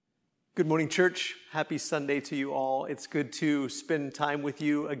Good morning, church. Happy Sunday to you all. It's good to spend time with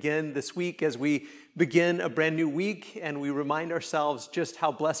you again this week as we begin a brand new week and we remind ourselves just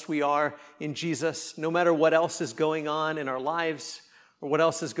how blessed we are in Jesus. No matter what else is going on in our lives or what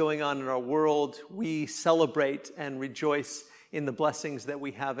else is going on in our world, we celebrate and rejoice in the blessings that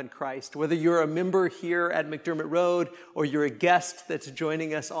we have in Christ. Whether you're a member here at McDermott Road or you're a guest that's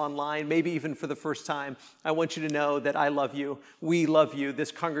joining us online, maybe even for the first time, I want you to know that I love you. We love you.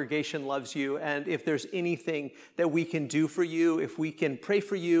 This congregation loves you. And if there's anything that we can do for you, if we can pray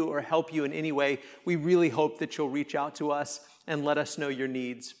for you or help you in any way, we really hope that you'll reach out to us and let us know your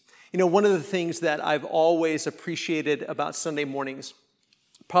needs. You know, one of the things that I've always appreciated about Sunday mornings,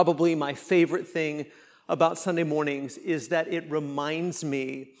 probably my favorite thing about Sunday mornings, is that it reminds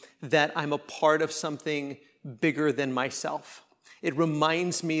me that I'm a part of something bigger than myself. It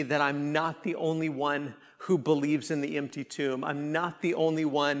reminds me that I'm not the only one who believes in the empty tomb. I'm not the only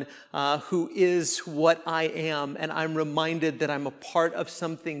one who is what I am. And I'm reminded that I'm a part of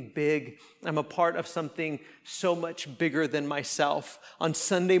something big. I'm a part of something so much bigger than myself. On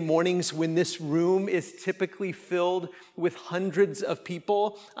Sunday mornings, when this room is typically filled with hundreds of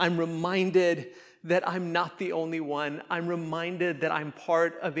people, I'm reminded that I'm not the only one. I'm reminded that I'm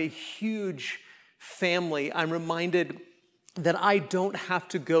part of a huge family. I'm reminded that I don't have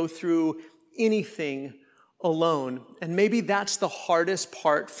to go through anything alone. And maybe that's the hardest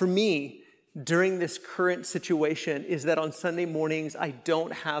part for me during this current situation, is that on Sunday mornings, I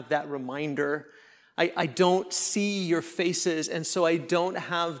don't have that reminder. I don't see your faces, and so I don't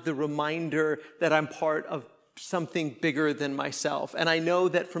have the reminder that I'm part of something bigger than myself. And I know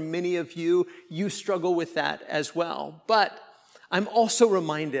that for many of you, you struggle with that as well. But I'm also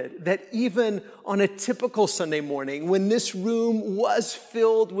reminded that even on a typical Sunday morning, when this room was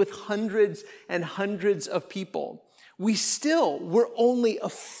filled with hundreds and hundreds of people, we still were only a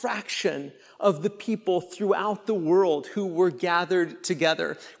fraction of the people throughout the world who were gathered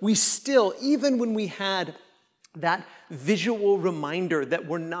together. We still, even when we had that visual reminder that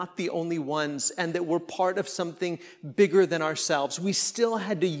we're not the only ones and that we're part of something bigger than ourselves, we still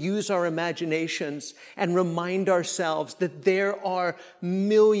had to use our imaginations and remind ourselves that there are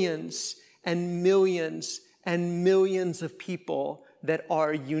millions and millions and millions of people that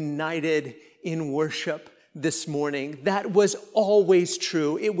are united in worship this morning. That was always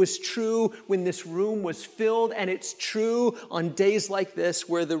true. It was true when this room was filled, and it's true on days like this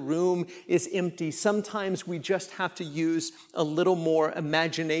where the room is empty. Sometimes we just have to use a little more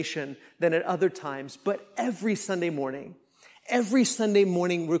imagination than at other times, but every Sunday morning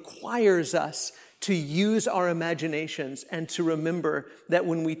requires us to use our imaginations and to remember that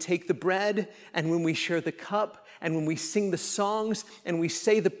when we take the bread and when we share the cup and when we sing the songs and we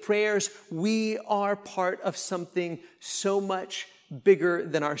say the prayers, we are part of something so much bigger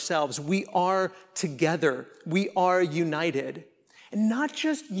than ourselves. We are together. We are united. And not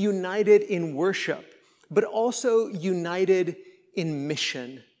just united in worship, but also united in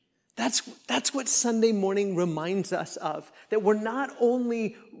mission. That's what Sunday morning reminds us of, that we're not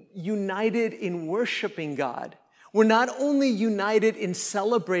only united in worshiping God, we're not only united in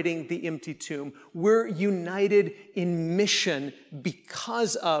celebrating the empty tomb, we're united in mission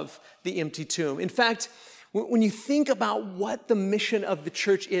because of the empty tomb. In fact, when you think about what the mission of the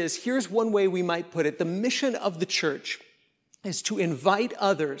church is, here's one way we might put it. The mission of the church is to invite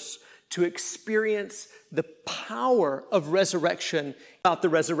others to experience the power of resurrection. About the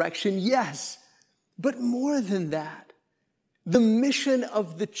resurrection, yes, but more than that, the mission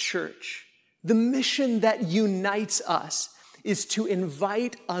of the church, the mission that unites us, is to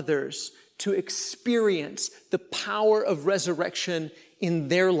invite others to experience the power of resurrection in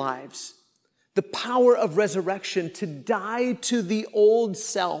their lives. The power of resurrection to die to the old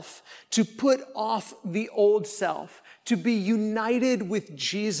self, to put off the old self, to be united with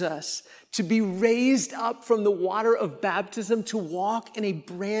Jesus, to be raised up from the water of baptism, to walk in a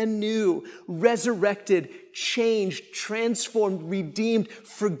brand new, resurrected, changed, transformed, redeemed,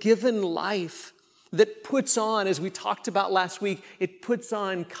 forgiven life that puts on, as we talked about last week, it puts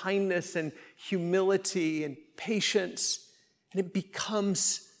on kindness and humility and patience, and it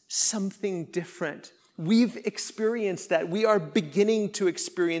becomes something different. We've experienced that. We are beginning to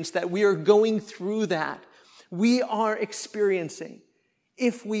experience that. We are going through that. We are experiencing,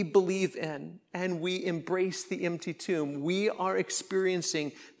 if we believe in and we embrace the empty tomb, we are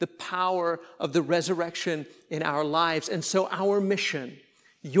experiencing the power of the resurrection in our lives. And so our mission,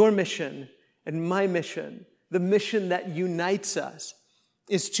 your mission and my mission, the mission that unites us,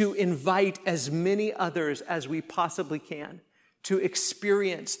 is to invite as many others as we possibly can to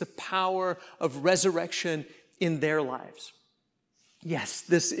experience the power of resurrection in their lives. Yes,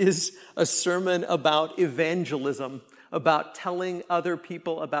 this is a sermon about evangelism, about telling other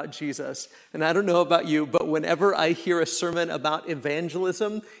people about Jesus. And I don't know about you, but whenever I hear a sermon about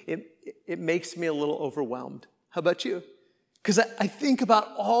evangelism, it makes me a little overwhelmed. How about you? Because I think about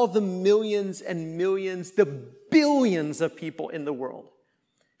all the millions and millions, the billions of people in the world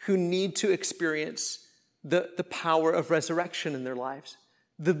who need to experience the power of resurrection in their lives.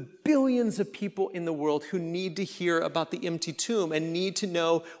 The billions of people in the world who need to hear about the empty tomb and need to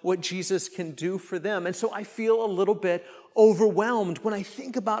know what Jesus can do for them. And so I feel a little bit overwhelmed when I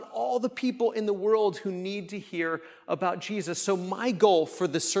think about all the people in the world who need to hear about Jesus. So my goal for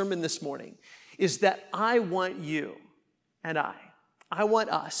the sermon this morning is that I want you and I want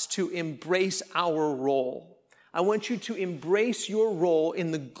us to embrace our role. I want you to embrace your role in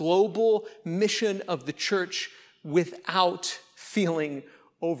the global mission of the church without feeling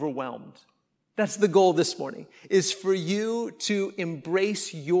overwhelmed. That's the goal this morning, is for you to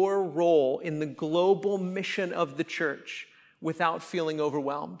embrace your role in the global mission of the church without feeling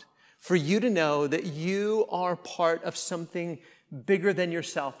overwhelmed. For you to know that you are part of something bigger than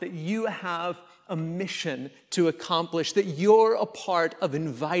yourself, that you have a mission to accomplish, that you're a part of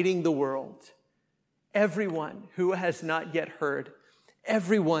inviting the world, everyone who has not yet heard,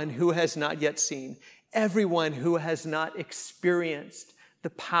 everyone who has not yet seen, everyone who has not experienced the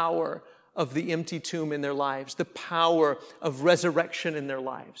power of the empty tomb in their lives, the power of resurrection in their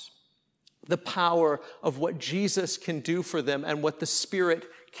lives, the power of what Jesus can do for them and what the Spirit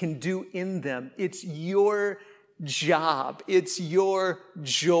can do in them. It's your job, it's your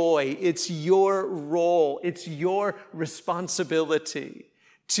joy, it's your role, it's your responsibility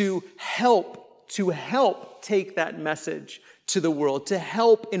to help take that message to the world, to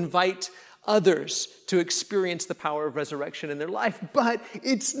help invite others to experience the power of resurrection in their life. But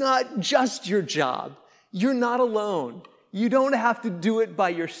it's not just your job. You're not alone. You don't have to do it by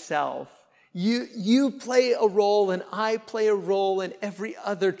yourself. You play a role, and I play a role, and every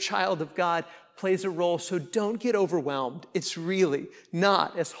other child of God plays a role. So don't get overwhelmed. It's really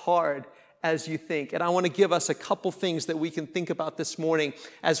not as hard as you think. And I want to give us a couple things that we can think about this morning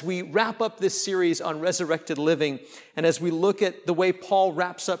as we wrap up this series on resurrected living, and as we look at the way Paul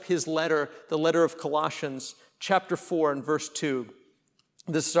wraps up his letter, the letter of Colossians, chapter 4 and verse 2.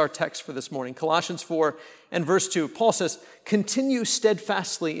 This is our text for this morning. Colossians 4 and verse 2. Paul says, "Continue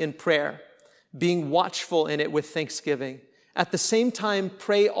steadfastly in prayer, being watchful in it with thanksgiving. At the same time,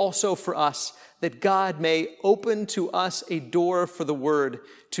 pray also for us, that God may open to us a door for the word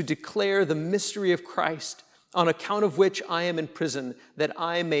to declare the mystery of Christ, on account of which I am in prison, that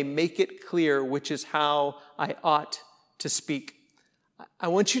I may make it clear which is how I ought to speak." I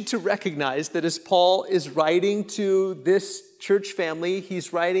want you to recognize that as Paul is writing to this church family,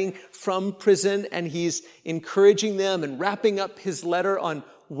 he's writing from prison, and he's encouraging them and wrapping up his letter on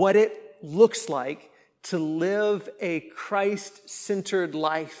what it looks like to live a Christ-centered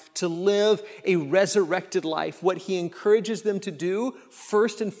life, to live a resurrected life. What he encourages them to do,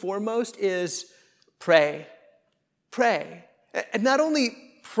 first and foremost, is pray. Pray. And not only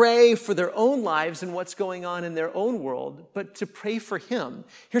pray for their own lives and what's going on in their own world, but to pray for him.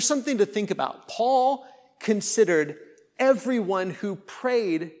 Here's something to think about. Paul considered everyone who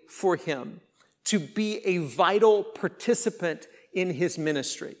prayed for him to be a vital participant in his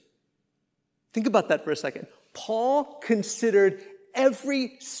ministry. Think about that for a second. Paul considered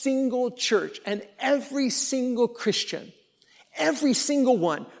every single church and every single Christian, every single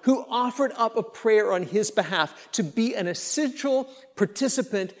one who offered up a prayer on his behalf, to be an essential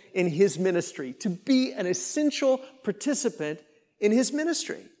participant in his ministry, to be an essential participant in his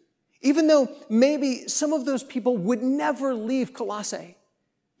ministry. Even though maybe some of those people would never leave Colossae.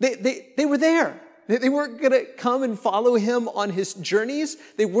 They were there. They weren't going to come and follow him on his journeys.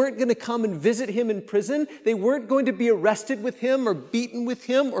 They weren't going to come and visit him in prison. They weren't going to be arrested with him or beaten with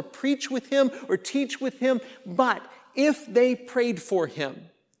him or preach with him or teach with him. But if they prayed for him,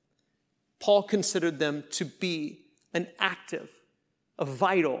 Paul considered them to be an active, a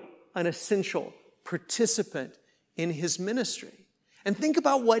vital, an essential participant in his ministry. And think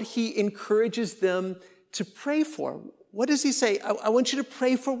about what he encourages them to pray for. What does he say? I want you to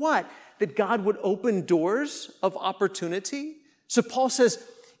pray for what? That God would open doors of opportunity. So Paul says,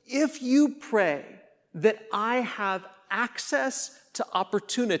 if you pray that I have access to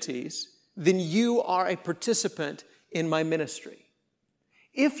opportunities, then you are a participant in my ministry.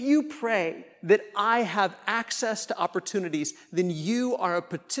 If you pray that I have access to opportunities, then you are a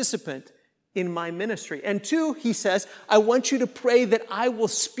participant in my ministry. And two, he says, I want you to pray that I will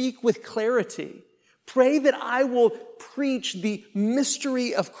speak with clarity. Pray that I will preach the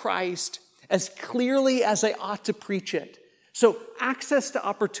mystery of Christ as clearly as I ought to preach it, So access to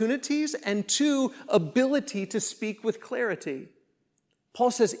opportunities, and 2, ability to speak with clarity. Paul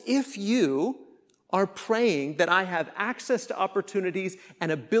says, if you are praying that I have access to opportunities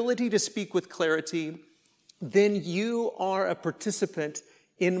and ability to speak with clarity, then you are a participant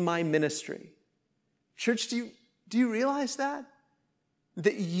in my ministry. Church, do you realize that?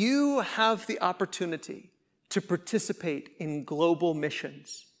 That you have the opportunity to participate in global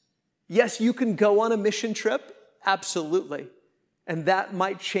missions. Yes, you can go on a mission trip, absolutely. And that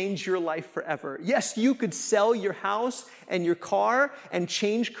might change your life forever. Yes, you could sell your house and your car and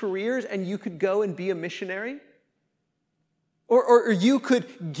change careers, and you could go and be a missionary. Or you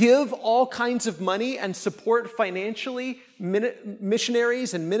could give all kinds of money and support financially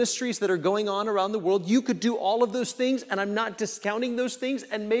missionaries and ministries that are going on around the world. You could do all of those things, and I'm not discounting those things,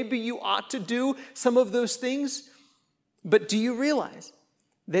 and maybe you ought to do some of those things. But do you realize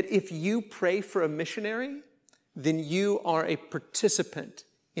that if you pray for a missionary, then you are a participant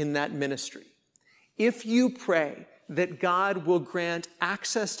in that ministry? If you pray that God will grant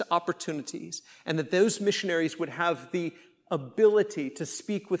access to opportunities and that those missionaries would have the ability to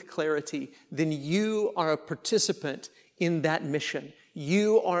speak with clarity, then you are a participant in that mission.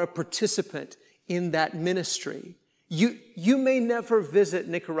 You are a participant in that ministry. You may never visit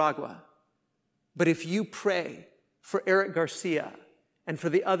Nicaragua, but if you pray for Eric Garcia and for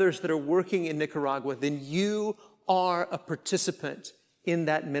the others that are working in Nicaragua, then you are a participant in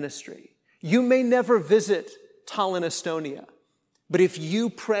that ministry. You may never visit Tallinn, Estonia, but if you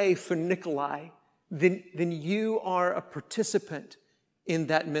pray for Nikolai, then you are a participant in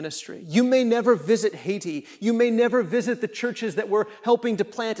that ministry. You may never visit Haiti. You may never visit the churches that we're helping to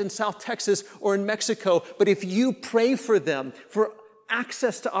plant in South Texas or in Mexico, but if you pray for them, for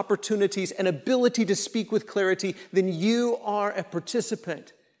access to opportunities and ability to speak with clarity, then you are a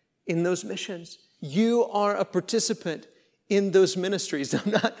participant in those missions. You are a participant in those ministries.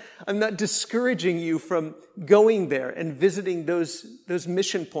 I'm not discouraging you from going there and visiting those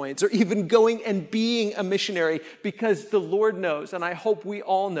mission points, or even going and being a missionary, because the Lord knows, and I hope we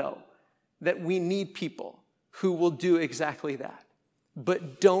all know, that we need people who will do exactly that.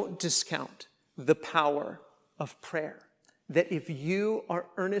 But don't discount the power of prayer. That if you are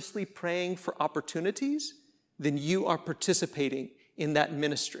earnestly praying for opportunities, then you are participating in that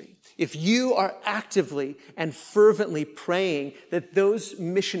ministry. If you are actively and fervently praying that those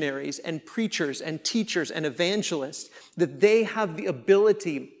missionaries and preachers and teachers and evangelists, that they have the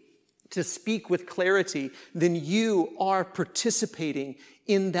ability to speak with clarity, then you are participating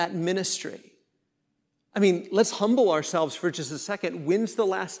in that ministry. I mean, let's humble ourselves for just a second. When's the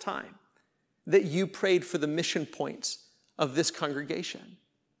last time that you prayed for the mission points of this congregation?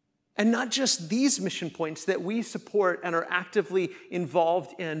 And not just these mission points that we support and are actively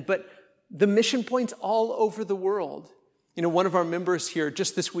involved in, but the mission points all over the world. You know, one of our members here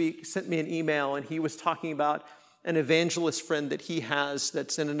just this week sent me an email, and he was talking about an evangelist friend that he has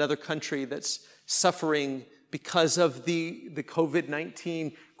that's in another country that's suffering because of the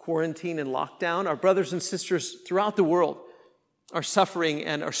COVID-19 quarantine and lockdown. Our brothers and sisters throughout the world are suffering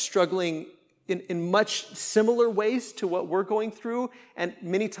and are struggling in much similar ways to what we're going through, and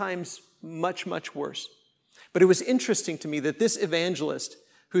many times much, much worse. But it was interesting to me that this evangelist,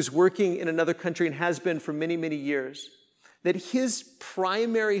 who's working in another country and has been for many, many years, that his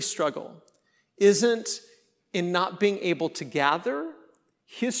primary struggle isn't in not being able to gather.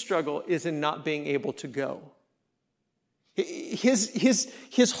 His struggle is in not being able to go.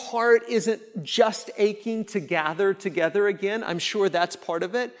 His heart isn't just aching to gather together again. I'm sure that's part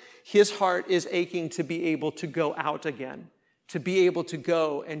of it. His heart is aching to be able to go out again, to be able to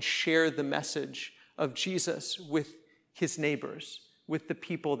go and share the message of Jesus with his neighbors, with the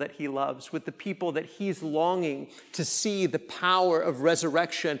people that he loves, with the people that he's longing to see the power of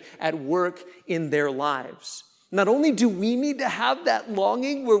resurrection at work in their lives. Not only do we need to have that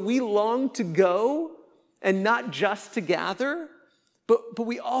longing where we long to go and not just to gather, but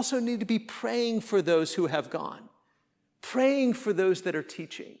we also need to be praying for those who have gone, praying for those that are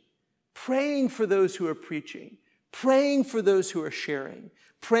teaching, praying for those who are preaching, praying for those who are sharing,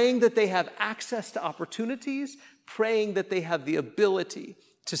 praying that they have access to opportunities, praying that they have the ability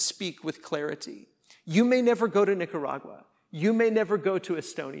to speak with clarity. You may never go to Nicaragua. You may never go to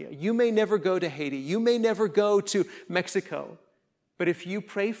Estonia. You may never go to Haiti. You may never go to Mexico. But if you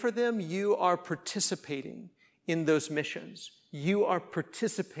pray for them, you are participating in those missions. You are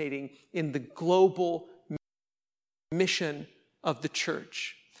participating in the global mission of the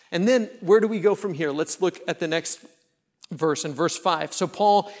church. And then where do we go from here? Let's look at the next verse, in verse 5. So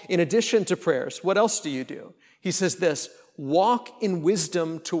Paul, in addition to prayers, what else do you do? He says this: walk in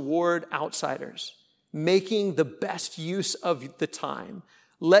wisdom toward outsiders making the best use of the time.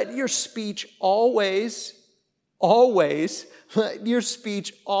 Let your speech always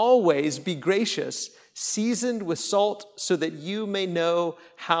be gracious, seasoned with salt, so that you may know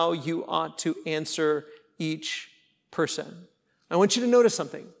how you ought to answer each person. I want you to notice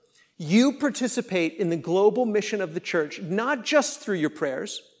something. You participate in the global mission of the church, not just through your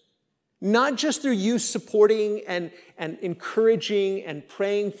prayers, not just through you supporting and encouraging and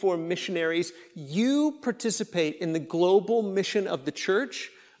praying for missionaries. You participate in the global mission of the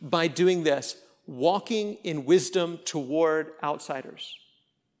church by doing this, walking in wisdom toward outsiders.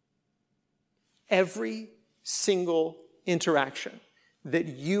 Every single interaction that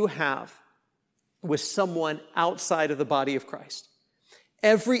you have with someone outside of the body of Christ,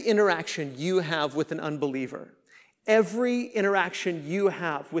 every interaction you have with an unbeliever, every interaction you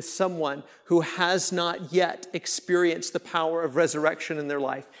have with someone who has not yet experienced the power of resurrection in their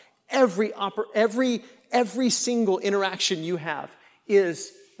life, every single interaction you have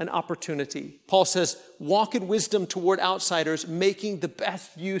is an opportunity. Paul says, walk in wisdom toward outsiders, making the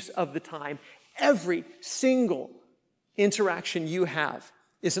best use of the time. Every single interaction you have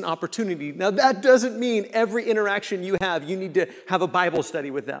is an opportunity. Now, that doesn't mean every interaction you have, you need to have a Bible study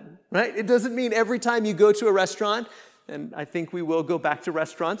with them, right? It doesn't mean every time you go to a restaurant, and I think we will go back to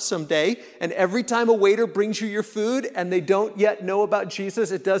restaurants someday, and every time a waiter brings you your food and they don't yet know about Jesus,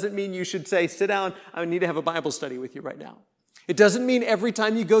 it doesn't mean you should say, sit down, I need to have a Bible study with you right now. It doesn't mean every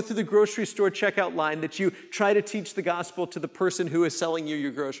time you go through the grocery store checkout line that you try to teach the gospel to the person who is selling you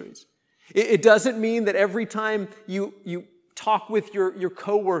your groceries. It doesn't mean that every time you talk with your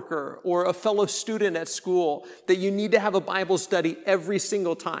coworker or a fellow student at school that you need to have a Bible study every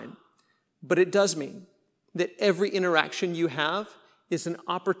single time. But it does mean that every interaction you have is an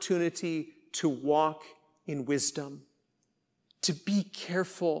opportunity to walk in wisdom, to be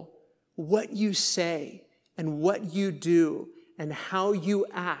careful what you say and what you do and how you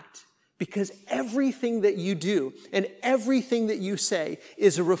act, because everything that you do and everything that you say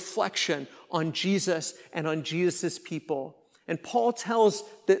is a reflection on Jesus and on Jesus' people. And Paul tells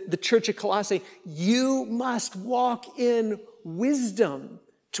the church at Colossae, you must walk in wisdom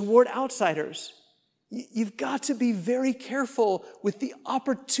toward outsiders. You've got to be very careful with the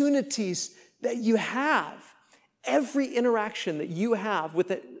opportunities that you have. Every interaction that you have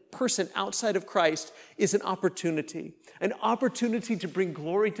with a person outside of Christ is an opportunity to bring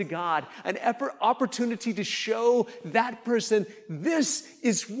glory to God, an opportunity to show that person, this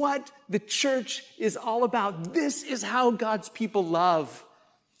is what the church is all about. This is how God's people love.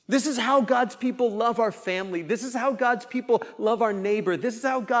 This is how God's people love our family. This is how God's people love our neighbor. This is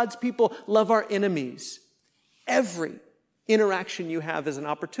how God's people love our enemies. Every interaction you have is an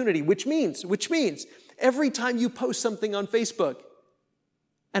opportunity, which means every time you post something on Facebook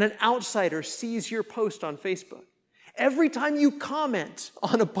and an outsider sees your post on Facebook, every time you comment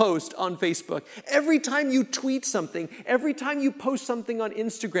on a post on Facebook, every time you tweet something, every time you post something on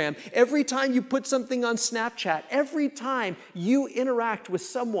Instagram, every time you put something on Snapchat, every time you interact with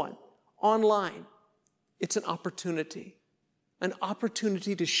someone online, it's an opportunity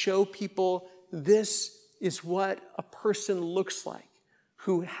to show people this is what a person looks like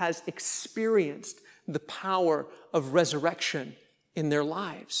who has experienced the power of resurrection in their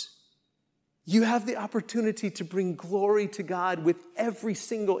lives. You have the opportunity to bring glory to God with every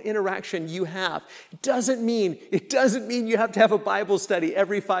single interaction you have. It doesn't mean you have to have a Bible study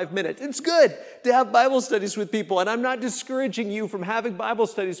every 5 minutes. It's good to have Bible studies with people, and I'm not discouraging you from having Bible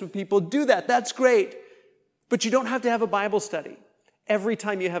studies with people. Do that. That's great. But you don't have to have a Bible study every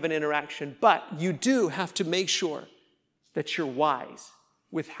time you have an interaction. But you do have to make sure that you're wise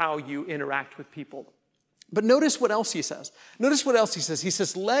with how you interact with people. But notice what else he says. He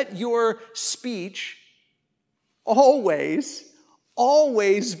says, let your speech always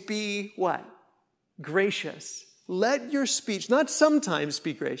be what? Gracious. Let your speech, not sometimes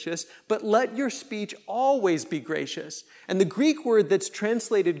be gracious, but let your speech always be gracious. And the Greek word that's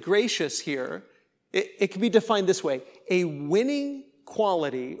translated gracious here, it can be defined this way: a winning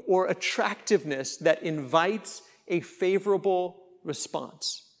quality or attractiveness that invites a favorable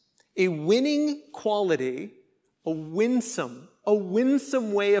response. A winning quality, a winsome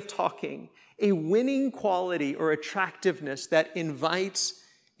way of talking, a winning quality or attractiveness that invites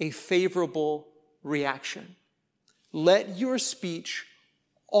a favorable reaction. Let your speech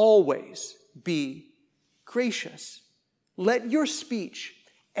always be gracious. Let your speech,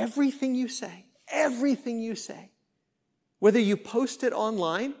 everything you say, whether you post it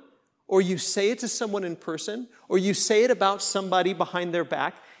online or you say it to someone in person or you say it about somebody behind their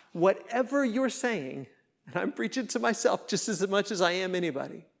back, whatever you're saying, and I'm preaching to myself just as much as I am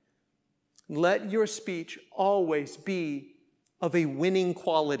anybody, Let your speech always be of a winning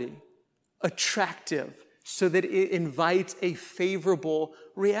quality, attractive, so that it invites a favorable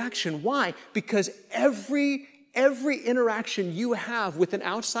reaction. Why? Because every interaction you have with an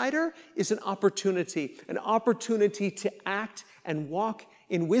outsider is an opportunity to act and walk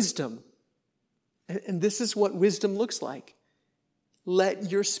in wisdom. And this is what wisdom looks like. Let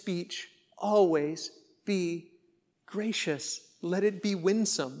your speech always be gracious. Let it be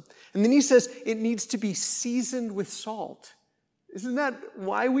winsome. And then he says it needs to be seasoned with salt. Isn't that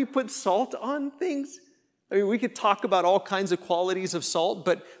why we put salt on things? I mean, we could talk about all kinds of qualities of salt,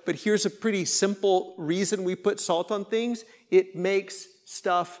 but here's a pretty simple reason we put salt on things. It makes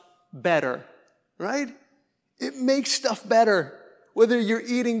stuff better, right? It makes stuff better. Whether you're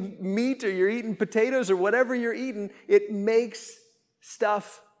eating meat or you're eating potatoes or whatever you're eating, it makes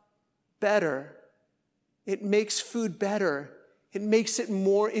stuff better. It makes food better. It makes it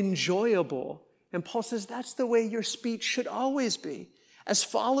more enjoyable. And Paul says that's the way your speech should always be. As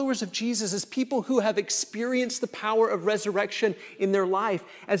followers of Jesus, as people who have experienced the power of resurrection in their life,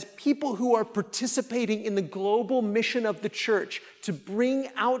 as people who are participating in the global mission of the church to bring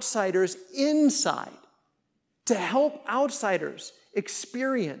outsiders inside, to help outsiders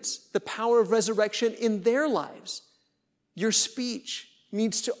experience the power of resurrection in their lives, your speech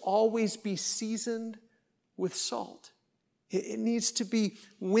needs to always be seasoned with salt. It needs to be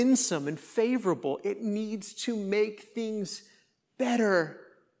winsome and favorable. It needs to make things better.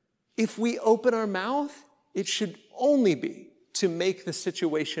 If we open our mouth, it should only be to make the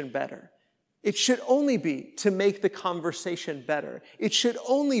situation better. It should only be to make the conversation better. It should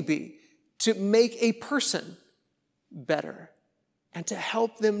only be to make a person better and to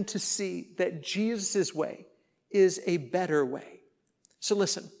help them to see that Jesus' way is a better way. So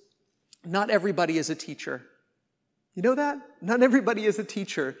listen, not everybody is a teacher. You know that? Not everybody is a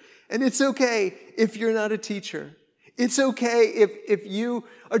teacher. And it's okay if you're not a teacher. It's okay if you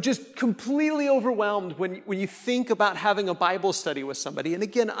are just completely overwhelmed when you think about having a Bible study with somebody. And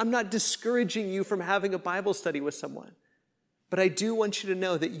again, I'm not discouraging you from having a Bible study with someone. But I do want you to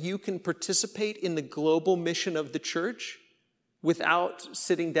know that you can participate in the global mission of the church without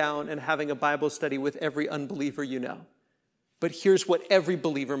sitting down and having a Bible study with every unbeliever you know. But here's what every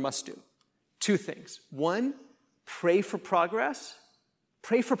believer must do. 2 things. 1, pray for progress.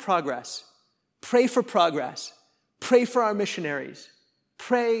 Pray for progress. Pray for progress. Pray for our missionaries.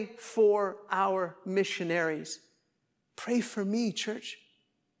 Pray for our missionaries. Pray for me, church.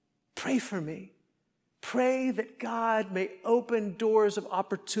 Pray for me. Pray that God may open doors of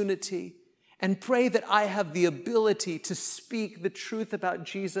opportunity, and pray that I have the ability to speak the truth about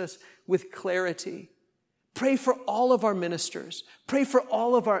Jesus with clarity. Pray for all of our ministers. Pray for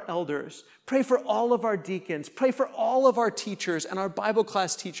all of our elders. Pray for all of our deacons. Pray for all of our teachers and our Bible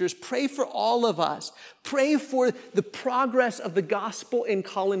class teachers. Pray for all of us. Pray for the progress of the gospel in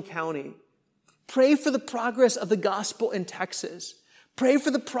Collin County. Pray for the progress of the gospel in Texas. Pray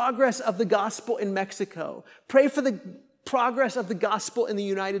for the progress of the gospel in Mexico. Pray for the progress of the gospel in the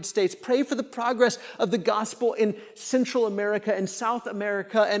United States. Pray for the progress of the gospel in Central America and South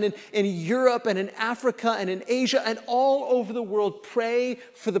America and in Europe and in Africa and in Asia and all over the world. Pray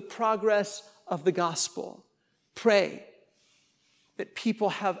for the progress of the gospel. Pray that people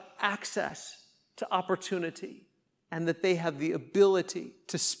have access to opportunity and that they have the ability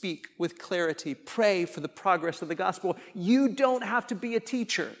to speak with clarity. Pray for the progress of the gospel. You don't have to be a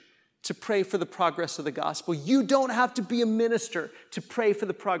teacher to pray for the progress of the gospel. You don't have to be a minister to pray for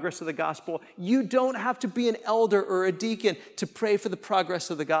the progress of the gospel. You don't have to be an elder or a deacon to pray for the progress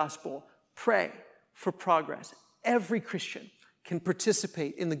of the gospel. Pray for progress. Every Christian can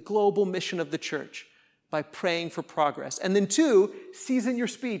participate in the global mission of the church by praying for progress. And then 2, season your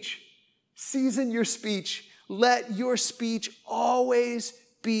speech. Season your speech. Let your speech always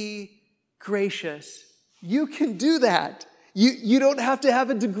be gracious. You can do that. You don't have to have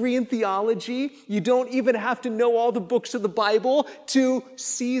a degree in theology. You don't even have to know all the books of the Bible to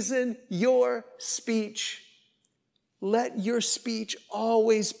season your speech. Let your speech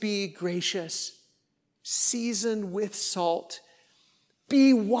always be gracious, seasoned with salt.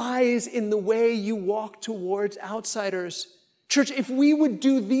 Be wise in the way you walk towards outsiders. Church, if we would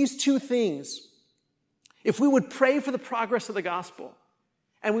do these 2 things, if we would pray for the progress of the gospel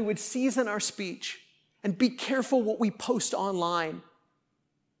and we would season our speech, and be careful what we post online.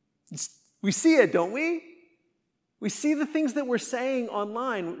 We see it, don't we? We see the things that we're saying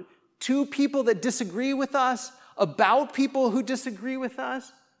online to people that disagree with us, about people who disagree with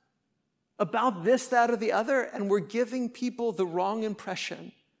us, about this, that, or the other, and we're giving people the wrong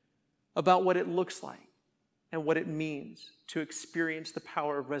impression about what it looks like and what it means to experience the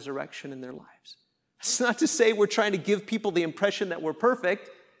power of resurrection in their lives. It's not to say we're trying to give people the impression that we're perfect.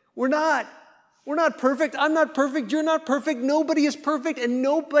 We're not. We're not perfect. I'm not perfect. You're not perfect. Nobody is perfect, and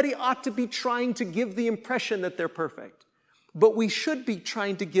nobody ought to be trying to give the impression that they're perfect. But we should be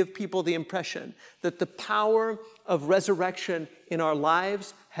trying to give people the impression that the power of resurrection in our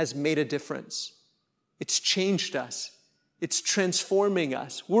lives has made a difference. It's changed us. It's transforming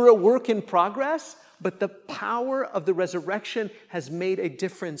us. We're a work in progress, but the power of the resurrection has made a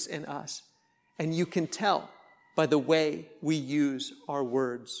difference in us. And you can tell by the way we use our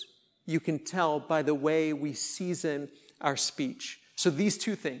words. You can tell by the way we season our speech. So these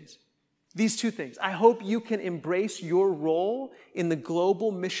two things, I hope you can embrace your role in the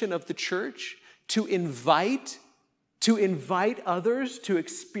global mission of the church to invite others to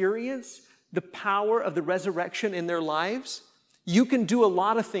experience the power of the resurrection in their lives. You can do a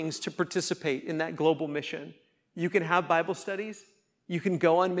lot of things to participate in that global mission. You can have Bible studies. You can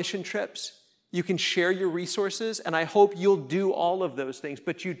go on mission trips. You can share your resources, and I hope you'll do all of those things,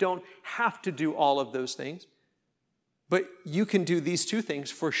 but you don't have to do all of those things. But you can do these two things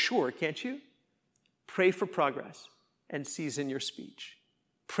for sure, can't you? Pray for progress and season your speech.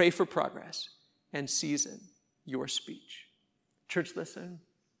 Pray for progress and season your speech. Church, listen,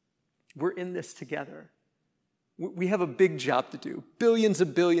 we're in this together. We have a big job to do, billions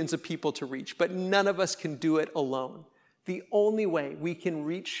of people to reach, but none of us can do it alone. The only way we can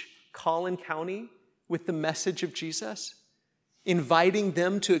reach Collin County with the message of Jesus, inviting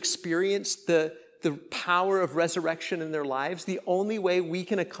them to experience the power of resurrection in their lives, the only way we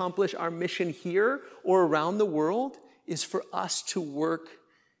can accomplish our mission here or around the world is for us to work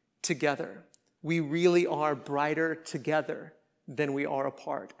together. We really are brighter together than we are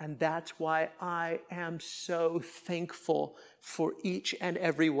apart. And that's why I am so thankful for each and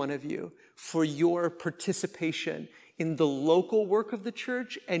every one of you, for your participation in the local work of the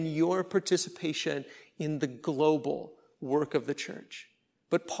church and your participation in the global work of the church.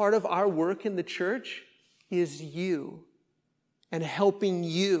 But part of our work in the church is you and helping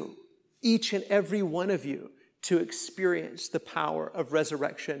you, each and every one of you, to experience the power of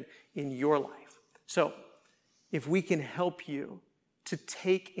resurrection in your life. So, if we can help you to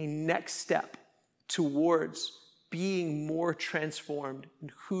take a next step towards being more transformed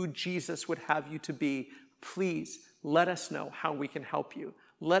in who Jesus would have you to be, please let us know how we can help you.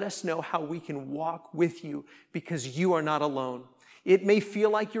 Let us know how we can walk with you, because you are not alone. It may feel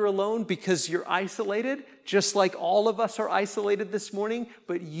like you're alone because you're isolated, just like all of us are isolated this morning,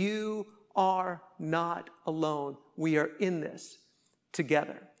 but you are not alone. We are in this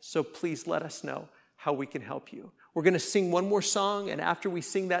together. So please let us know how we can help you. We're going to sing one more song, and after we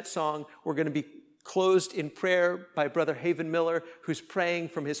sing that song, we're going to be closed in prayer by Brother Haven Miller, who's praying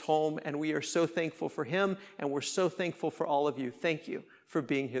from his home, and we are so thankful for him, and we're so thankful for all of you. Thank you for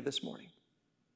being here this morning.